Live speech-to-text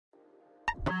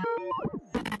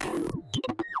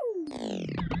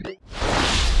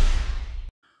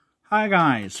Hi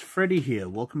guys, Freddy here.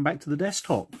 Welcome back to the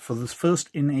desktop for this first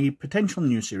in a potential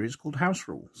new series called House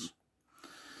Rules.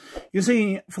 You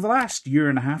see, for the last year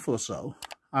and a half or so,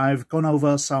 I've gone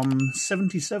over some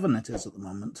 77 it is at the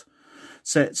moment,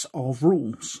 sets of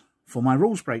rules for my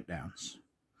rules breakdowns.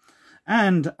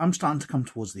 And I'm starting to come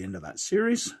towards the end of that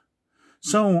series,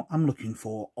 so I'm looking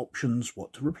for options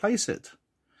what to replace it.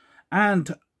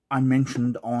 And I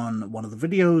mentioned on one of the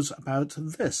videos about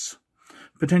this.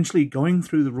 Potentially going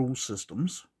through the rule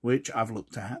systems, which I've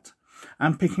looked at,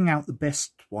 and picking out the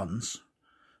best ones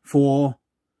for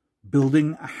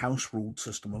building a house ruled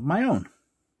system of my own.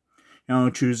 You know,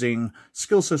 choosing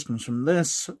skill systems from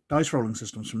this, dice rolling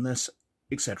systems from this,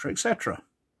 etc., etc.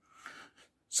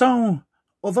 So,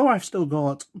 although I've still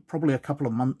got probably a couple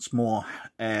of months more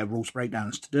rules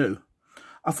breakdowns to do,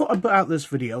 I thought I'd put out this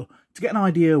video to get an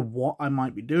idea of what I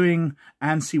might be doing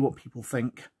and see what people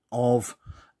think of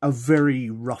a very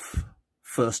rough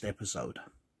first episode.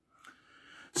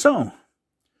 So,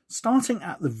 starting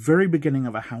at the very beginning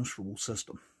of a house rule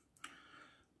system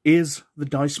is the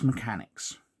dice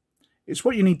mechanics. It's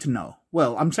what you need to know.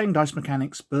 Well, I'm saying dice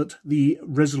mechanics, but the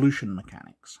resolution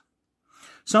mechanics.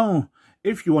 So,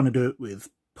 if you want to do it with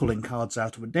pulling cards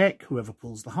out of a deck, whoever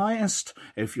pulls the highest,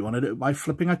 if you want to do it by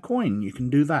flipping a coin, you can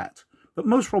do that. But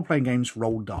most role-playing games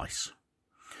roll dice.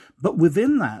 But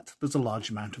within that, there's a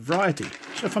large amount of variety.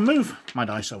 So if I move my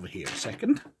dice over here a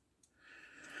second,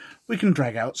 we can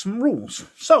drag out some rules.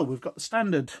 So we've got the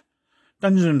standard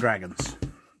Dungeons & Dragons.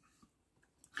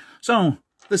 So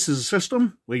this is a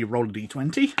system where you roll a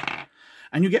d20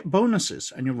 and you get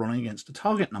bonuses and you're rolling against a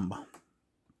target number.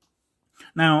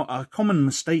 Now, a common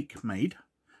mistake made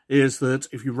is that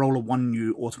if you roll a 1,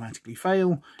 you automatically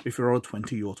fail. If you roll a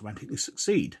 20, you automatically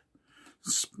succeed.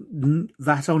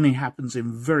 That only happens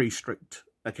in very strict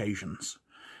occasions.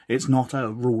 It's not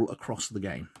a rule across the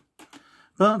game.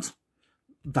 But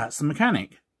that's the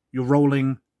mechanic. You're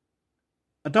rolling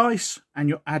a dice and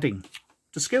you're adding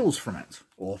to skills from it,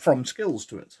 or from skills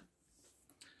to it.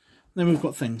 Then we've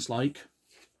got things like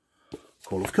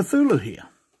Call of Cthulhu here,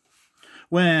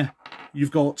 where you've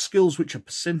got skills which are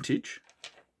percentage,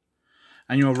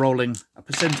 and you're rolling a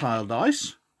percentile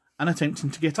dice and attempting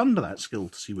to get under that skill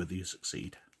to see whether you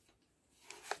succeed.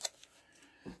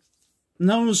 And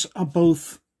those are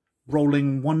both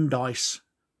rolling one dice,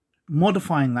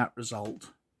 modifying that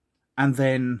result, and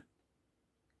then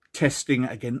testing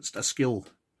against a skill.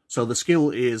 So the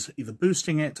skill is either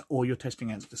boosting it or you're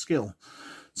testing against a skill.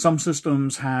 Some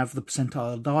systems have the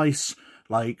percentile dice,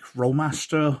 like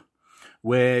Rollmaster,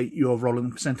 where you're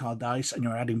rolling percentile dice and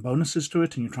you're adding bonuses to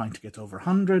it and you're trying to get over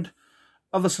 100.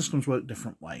 Other systems work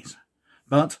different ways.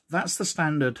 But that's the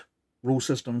standard rule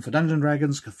system for Dungeons &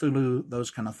 Dragons, Cthulhu,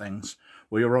 those kind of things,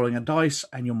 where you're rolling a dice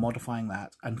and you're modifying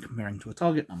that and comparing to a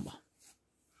target number.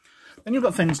 Then you've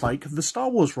got things like the Star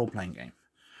Wars role-playing game,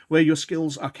 where your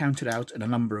skills are counted out in a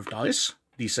number of dice,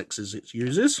 d6s it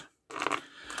uses,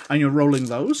 and you're rolling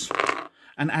those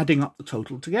and adding up the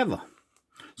total together.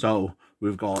 So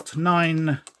we've got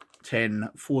 9, 10,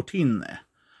 14 there.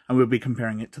 And we'll be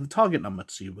comparing it to the target number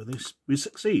to see whether we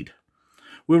succeed.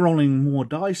 We're rolling more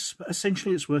dice, but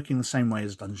essentially it's working the same way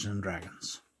as Dungeons &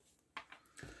 Dragons.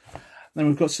 Then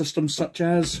we've got systems such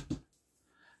as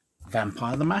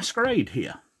Vampire the Masquerade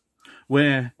here,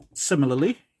 where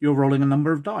similarly you're rolling a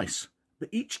number of dice, but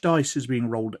each dice is being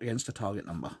rolled against a target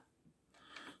number.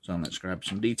 So let's grab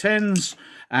some d10s,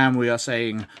 and we are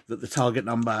saying that the target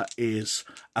number is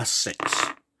a 6.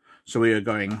 So we are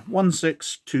going 1,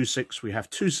 6, 2, 6. We have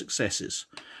 2 successes,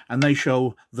 and they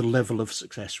show the level of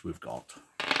success we've got.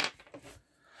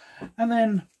 And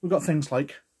then we've got things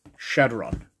like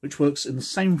Shadowrun, which works in the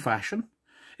same fashion,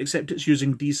 except it's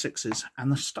using d6s,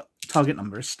 and the target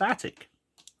number is static.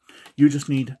 You just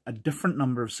need a different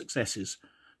number of successes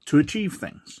to achieve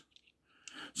things.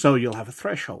 So you'll have a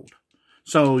threshold.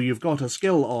 So you've got a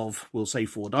skill of, we'll say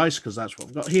 4 dice, because that's what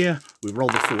we've got here. We roll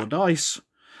the 4 dice.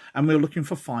 And we're looking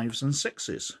for 5s and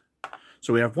 6s.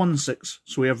 So we have 1 6,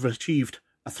 so we have achieved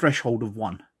a threshold of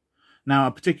 1. Now,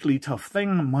 a particularly tough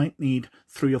thing might need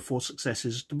 3 or 4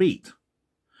 successes to beat.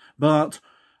 But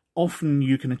often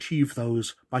you can achieve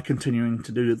those by continuing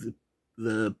to do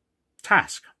the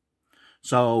task.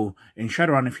 So in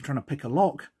Shadowrun, if you're trying to pick a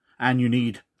lock and you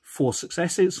need 4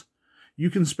 successes, you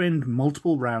can spend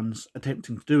multiple rounds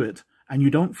attempting to do it, and you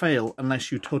don't fail unless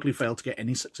you totally fail to get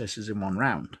any successes in one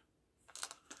round.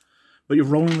 But you're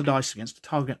rolling the dice against a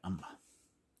target number.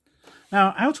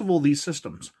 Now, out of all these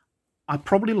systems, I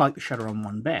probably like the Shadowrun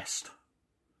one best,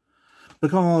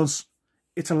 because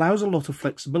it allows a lot of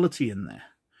flexibility in there.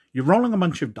 You're rolling a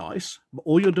bunch of dice, but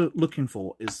all you're looking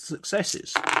for is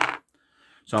successes.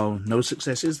 So no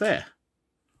successes there.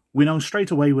 We know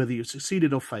straight away whether you've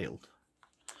succeeded or failed.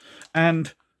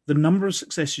 And the number of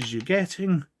successes you're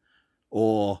getting,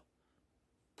 or,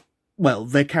 well,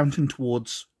 they're counting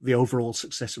towards the overall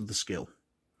success of the skill.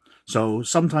 So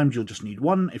sometimes you'll just need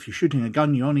one. If you're shooting a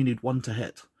gun, you only need one to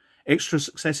hit. Extra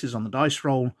successes on the dice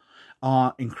roll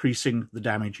are increasing the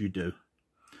damage you do.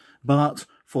 But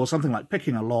for something like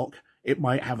picking a lock, it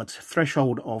might have a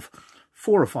threshold of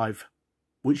 4 or 5,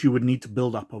 which you would need to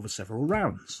build up over several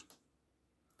rounds.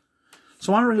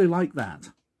 So I really like that.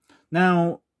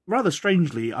 Now, rather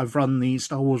strangely, I've run the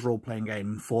Star Wars role-playing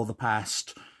game for the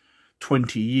past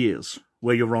 20 years,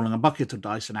 where you're rolling a bucket of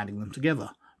dice and adding them together.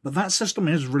 But that system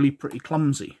is really pretty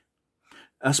clumsy,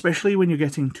 especially when you're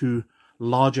getting to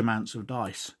large amounts of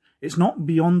dice. It's not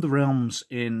beyond the realms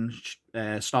in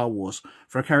Star Wars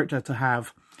for a character to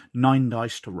have 9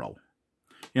 dice to roll.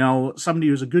 You know, somebody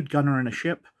who's a good gunner in a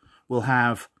ship will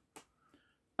have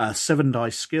a 7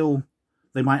 dice skill.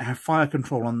 They might have fire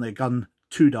control on their gun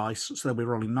 2 dice, so they'll be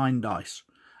rolling 9 dice.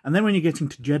 And then when you're getting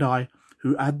to Jedi,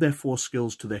 who add their 4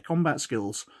 skills to their combat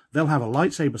skills, they'll have a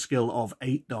lightsaber skill of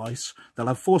 8 dice, they'll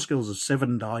have 4 skills of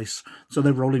 7 dice, so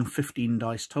they're rolling 15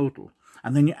 dice total.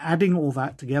 And then you're adding all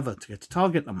that together to get a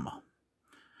target number.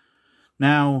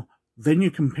 Now, then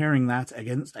you're comparing that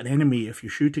against an enemy if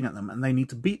you're shooting at them, and they need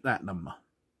to beat that number.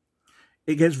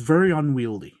 It gets very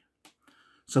unwieldy.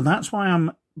 So that's why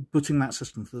I'm putting that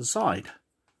system to the side.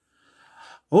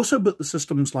 Also put the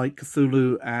systems like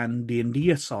Cthulhu and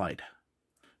D&D aside,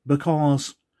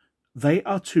 because they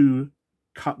are too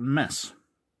cut and miss.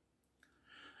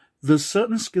 There's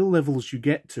certain skill levels you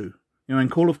get to. You know, in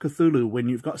Call of Cthulhu, when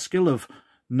you've got a skill of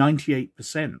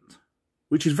 98%,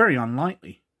 which is very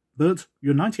unlikely, but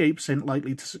you're 98%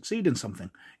 likely to succeed in something.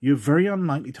 You're very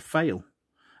unlikely to fail.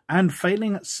 And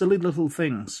failing at silly little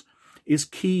things is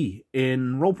key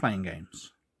in role-playing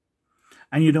games.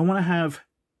 And you don't want to have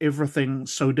everything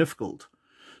so difficult.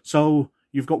 So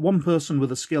you've got one person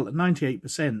with a skill at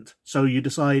 98%, so you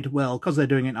decide, well, because they're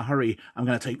doing it in a hurry, I'm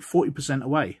going to take 40%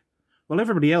 away. Well,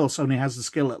 everybody else only has the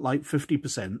skill at like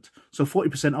 50%, so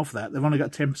 40% off that, they've only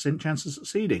got a 10% chance of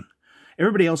succeeding.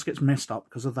 Everybody else gets messed up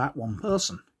because of that one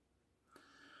person.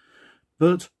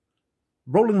 But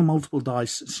rolling the multiple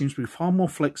dice seems to be far more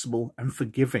flexible and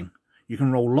forgiving. You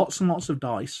can roll lots and lots of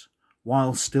dice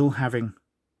while still having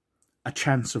a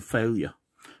chance of failure,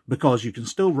 because you can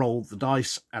still roll the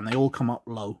dice and they all come up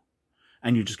low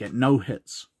and you just get no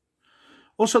hits.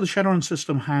 Also, the Shadowrun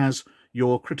system has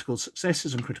your critical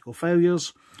successes and critical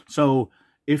failures. So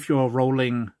if you're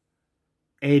rolling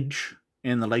Edge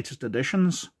in the latest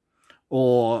editions,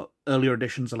 or earlier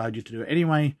editions allowed you to do it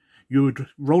anyway, you would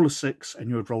roll a 6 and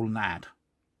you would roll an add.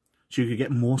 So you could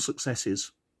get more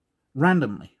successes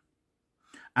randomly.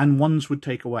 And ones would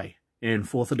take away. In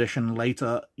 4th edition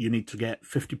later, you need to get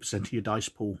 50% of your dice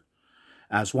pool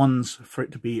as ones for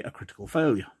it to be a critical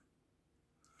failure.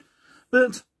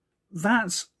 But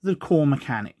that's the core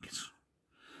mechanics.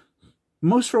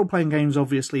 Most role-playing games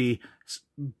obviously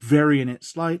vary in it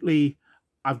slightly.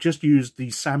 I've just used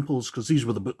these samples because these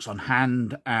were the books on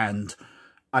hand, and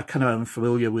I kind of am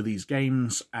familiar with these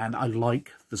games, and I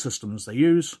like the systems they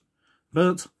use.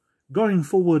 But going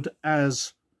forward,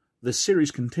 as the series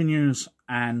continues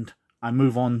and I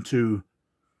move on to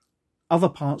other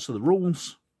parts of the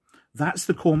rules, that's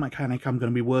the core mechanic I'm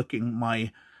going to be working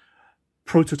my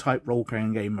prototype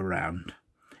role-playing game around.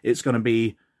 It's going to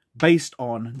be based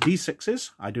on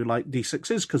D6s. I do like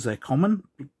D6s because they're common.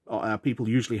 People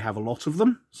usually have a lot of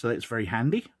them, so it's very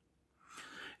handy.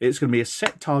 It's going to be a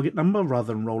set target number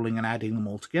rather than rolling and adding them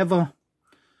all together.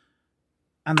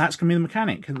 And that's going to be the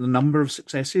mechanic. And the number of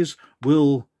successes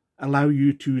will allow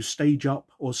you to stage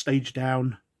up or stage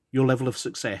down your level of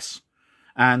success.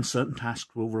 And certain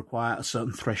tasks will require a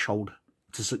certain threshold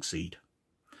to succeed.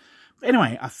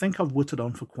 Anyway, I think I've whittled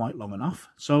on for quite long enough,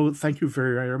 so thank you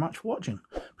very, very much for watching.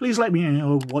 Please let me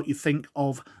know what you think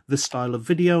of this style of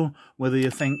video, whether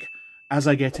you think as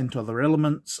I get into other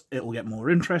elements it will get more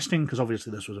interesting, because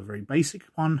obviously this was a very basic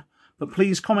one, but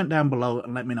please comment down below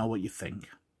and let me know what you think.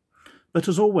 But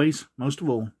as always, most of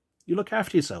all, you look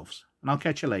after yourselves, and I'll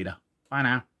catch you later. Bye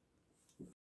now.